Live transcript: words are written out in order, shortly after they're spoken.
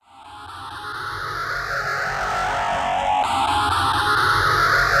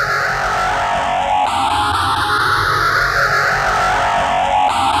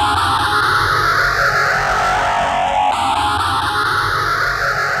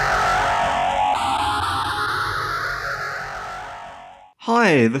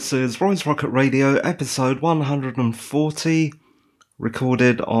Hi, this is Roy's Rocket Radio, episode 140,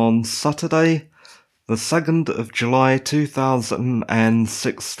 recorded on Saturday, the 2nd of July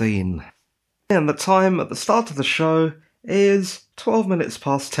 2016. And the time at the start of the show is 12 minutes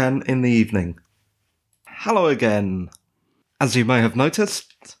past 10 in the evening. Hello again. As you may have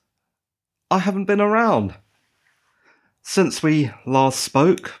noticed, I haven't been around. Since we last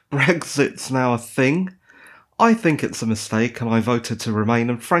spoke, Brexit's now a thing. I think it's a mistake and I voted to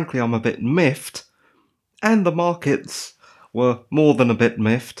remain, and frankly I'm a bit miffed, and the markets were more than a bit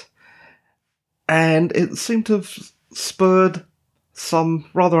miffed, and it seemed to have spurred some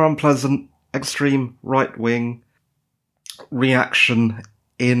rather unpleasant extreme right-wing reaction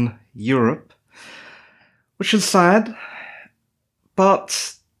in Europe, which is sad.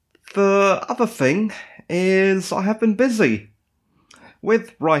 But the other thing is I have been busy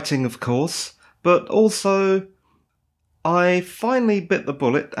with writing, of course, but also I finally bit the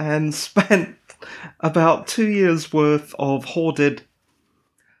bullet and spent about 2 years' worth of hoarded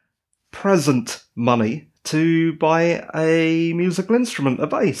present money to buy a musical instrument, a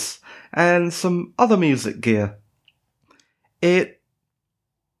bass, and some other music gear. It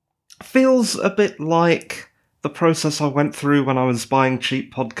feels a bit like the process I went through when I was buying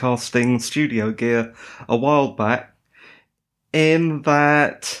cheap podcasting studio gear a while back, in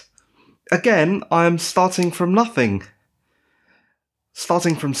that, again, I'm starting from nothing.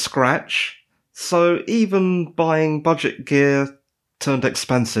 Starting from scratch, so even buying budget gear turned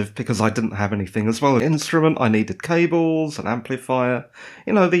expensive because I didn't have anything. As well as an instrument, I needed cables, an amplifier,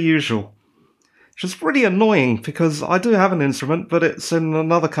 the usual. Which is really annoying because I do have an instrument, but it's in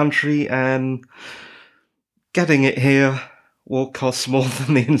another country and getting it here will cost more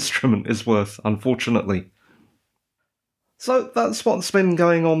than the instrument is worth, unfortunately. So that's what's been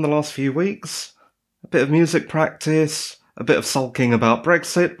going on the last few weeks. A bit of music practice, a bit of sulking about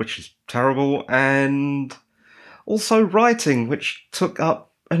Brexit, which is terrible, and also writing, which took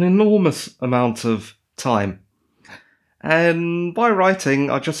up an enormous amount of time. And by writing,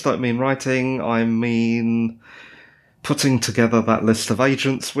 I just don't mean writing, I mean putting together that list of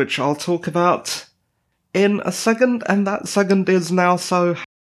agents, which I'll talk about in a second, and that second is now, so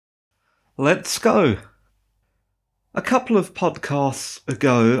let's go. A couple of podcasts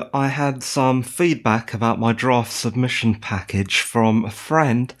ago, I had some feedback about my draft submission package from a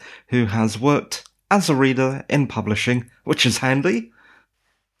friend who has worked as a reader in publishing, which is handy.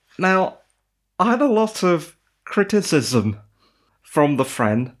 Now, I had a lot of criticism from the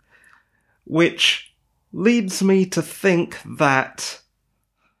friend, which leads me to think that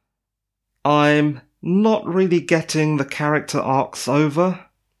I'm not really getting the character arcs over,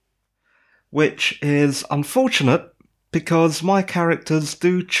 which is unfortunate, because my characters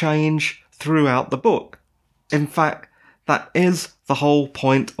do change throughout the book. In fact, that is the whole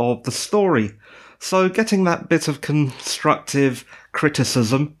point of the story. So getting that bit of constructive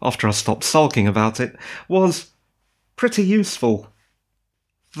criticism, after I stopped sulking about it, was pretty useful.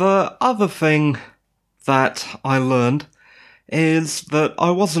 The other thing that I learned is that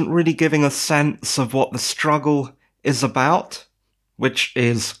I wasn't really giving a sense of what the struggle is about, which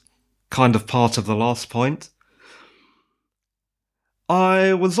is kind of part of the last point.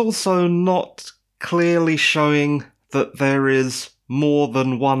 I was also not clearly showing that there is more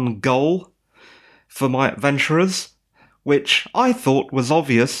than one goal for my adventurers, which I thought was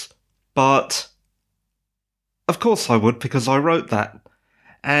obvious, but of course I would, because I wrote that.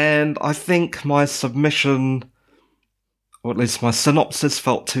 And I think my submission, or at least my synopsis,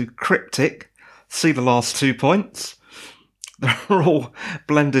 felt too cryptic. See the last 2 points? They're all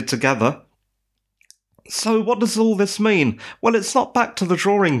blended together. So what does all this mean? Well, it's not back to the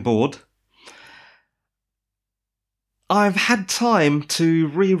drawing board. I've had time to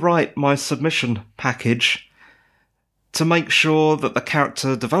rewrite my submission package to make sure that the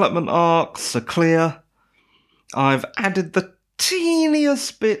character development arcs are clear. I've added the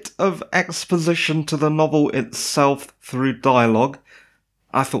teeniest bit of exposition to the novel itself through dialogue.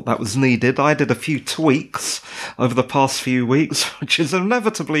 I thought that was needed. I did a few tweaks over the past few weeks, which is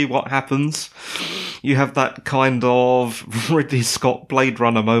inevitably what happens. You have that kind of Ridley Scott Blade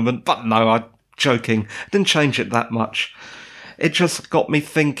Runner moment, but no, I'm joking. I didn't change it that much. It just got me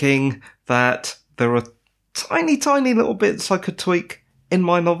thinking that there are tiny, tiny little bits I could tweak in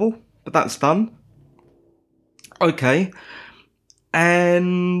my novel, but that's done. Okay.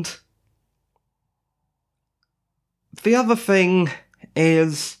 And the other thing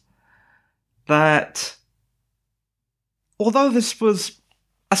is that although this was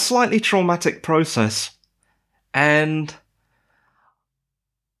a slightly traumatic process, and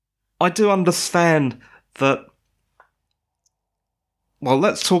I do understand that well,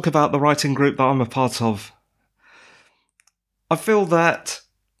 let's talk about the writing group that I'm a part of. I feel that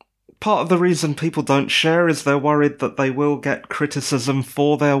part of the reason people don't share is they're worried that they will get criticism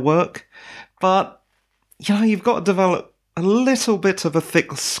for their work. But, you've got to develop a little bit of a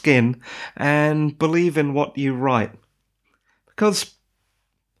thick skin and believe in what you write. Because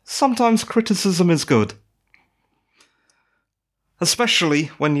sometimes criticism is good. Especially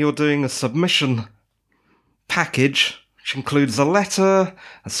when you're doing a submission package, which includes a letter,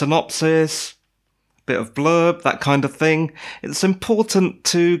 a synopsis, a bit of blurb, that kind of thing. It's important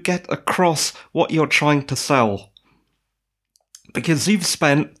to get across what you're trying to sell. Because you've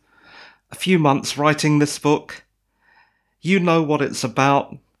spent a few months writing this book, you know what it's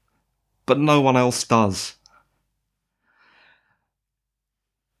about, but no one else does.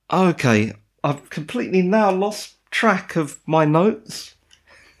 Okay, I've completely now lost track of my notes.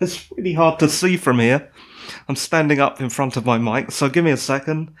 It's really hard to see from here. I'm standing up in front of my mic, so give me a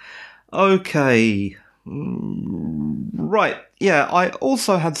second. Okay. Right, yeah, I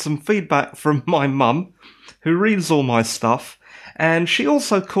also had some feedback from my mum, who reads all my stuff, and she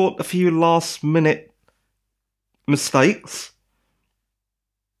also caught a few last-minute mistakes.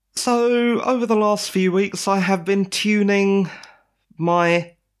 So, over the last few weeks, I have been tuning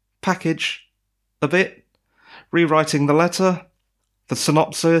my package a bit, rewriting the letter, the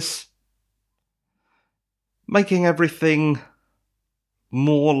synopsis, making everything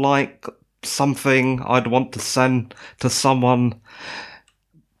more like something I'd want to send to someone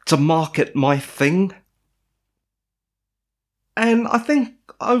to market my thing. And I think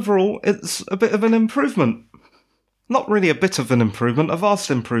overall it's a bit of an improvement. Not really a bit of an improvement, a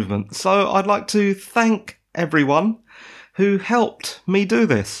vast improvement. So I'd like to thank everyone who helped me do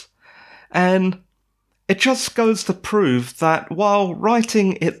this. And it just goes to prove that while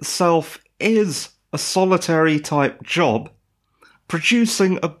writing itself is a solitary type job,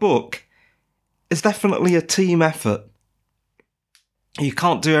 producing a book is definitely a team effort. You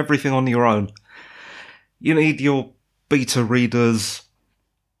can't do everything on your own. You need your beta readers.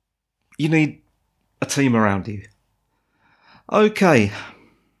 You need a team around you. Okay.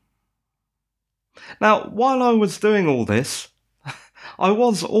 Now, while I was doing all this, I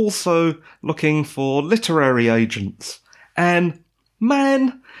was also looking for literary agents. And,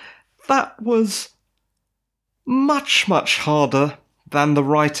 man, that was much, much harder than the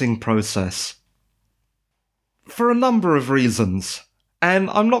writing process. For a number of reasons. And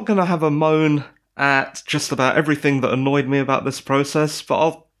I'm not going to have a moan at just about everything that annoyed me about this process, but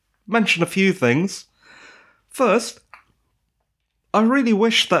I'll mention a few things. First, I really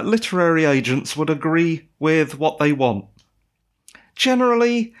wish that literary agents would agree with what they want.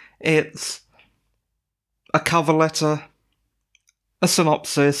 Generally, it's a cover letter, a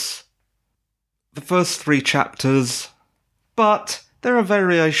synopsis, the first 3 chapters, but there are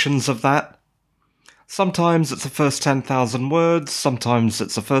variations of that. Sometimes it's the first 10,000 words, sometimes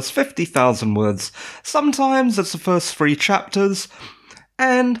it's the first 50,000 words, sometimes it's the first 3 chapters,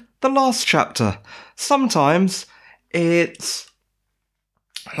 and the last chapter. Sometimes it's...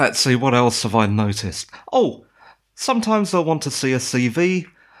 Let's see, what else have I noticed? Oh, sometimes they'll want to see a CV.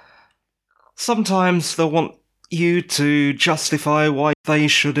 Sometimes they'll want you to justify why they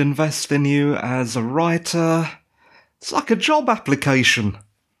should invest in you as a writer. It's like a job application.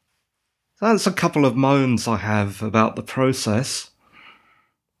 That's a couple of moans I have about the process.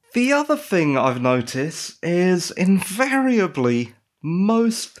 The other thing I've noticed is invariably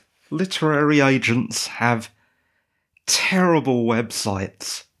most literary agents have terrible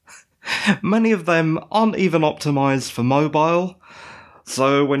websites. Many of them aren't even optimized for mobile,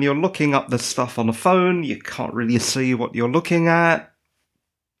 so when you're looking up this stuff on a phone, you can't really see what you're looking at.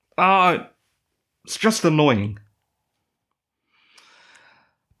 It's just annoying.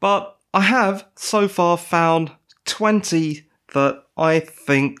 But I have so far found 20 that I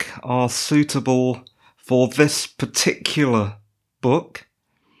think are suitable for this particular book.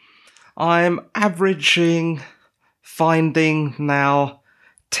 I'm averaging finding now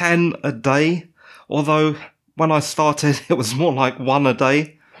 10 a day, although when I started it was more like 1 a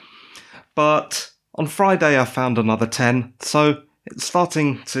day. But on Friday I found another 10, so it's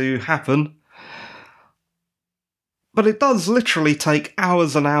starting to happen. But it does literally take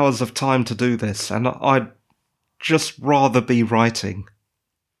hours and hours of time to do this, and I'd just rather be writing.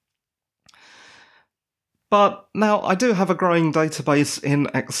 But now I do have a growing database in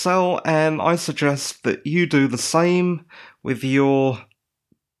Excel, and I suggest that you do the same with your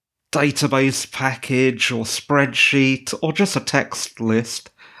database package or spreadsheet or just a text list,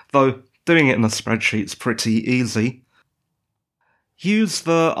 though doing it in a spreadsheet's pretty easy. Use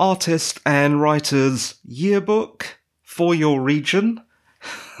the artist and writer's yearbook for your region,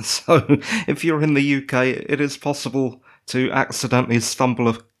 So if you're in the UK, it is possible to accidentally stumble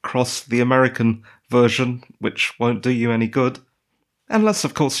across the American version, which won't do you any good. Unless,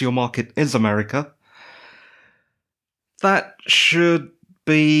 of course, your market is America. That should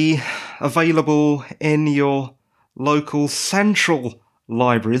be available in your local central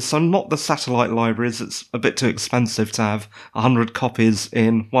libraries, so not the satellite libraries. It's a bit too expensive to have 100 copies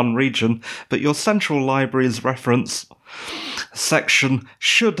in one region, but your central library's reference section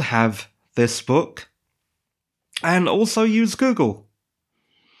should have this book. And also use Google.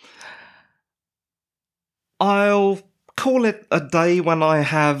 I'll call it a day when I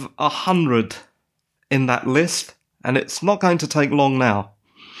have 100 in that list, and it's not going to take long now.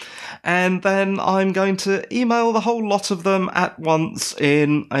 And then I'm going to email the whole lot of them at once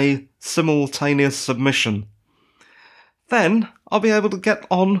in a simultaneous submission. Then I'll be able to get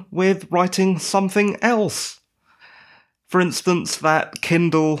on with writing something else. For instance, that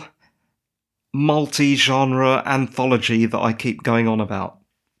Kindle multi-genre anthology that I keep going on about.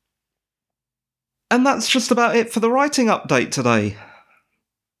 And that's just about it for the writing update today.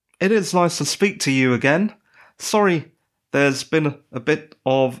 It is nice to speak to you again. Sorry, there's been a bit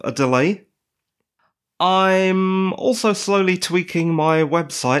of a delay. I'm also slowly tweaking my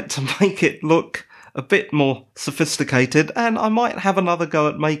website to make it look a bit more sophisticated, and I might have another go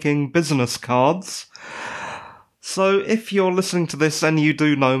at making business cards. So if you're listening to this and you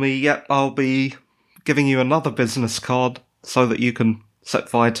do know me, yep, I'll be giving you another business card so that you can set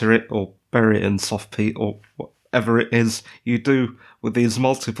fire to it or bury it in soft peat or whatever it is you do with these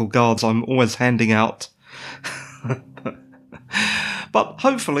multiple cards I'm always handing out. But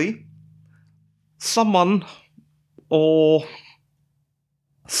hopefully someone or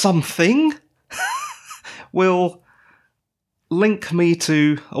something will link me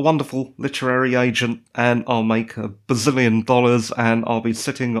to a wonderful literary agent and I'll make $1 bazillion and I'll be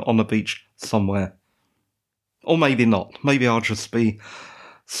sitting on a beach somewhere. Or maybe not. Maybe I'll just be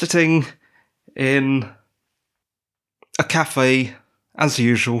sitting in a cafe as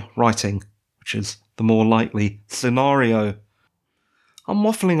usual writing, which is the more likely scenario. I'm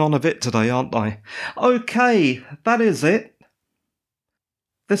waffling on a bit today, aren't I? Okay, that is it.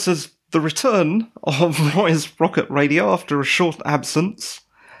 This is the return of Roy's Rocket Radio after a short absence.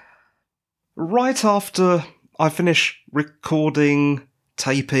 Right after I finish recording,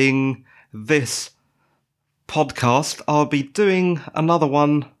 taping this podcast, I'll be doing another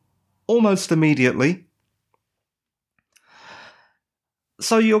one almost immediately.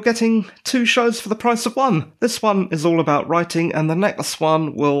 So you're getting 2 shows for the price of 1. This one is all about writing, and the next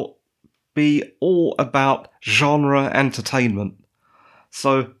one will be all about genre entertainment.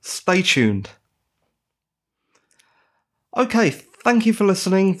 So stay tuned. Okay, thank you for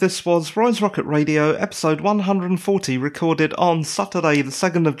listening. This was Roy's Rocket Radio, episode 140, recorded on Saturday, the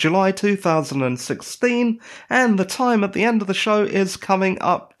 2nd of July 2016, and the time at the end of the show is coming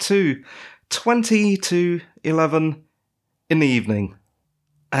up to 20 to 11 in the evening.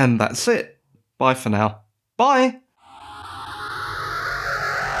 And that's it. Bye for now. Bye!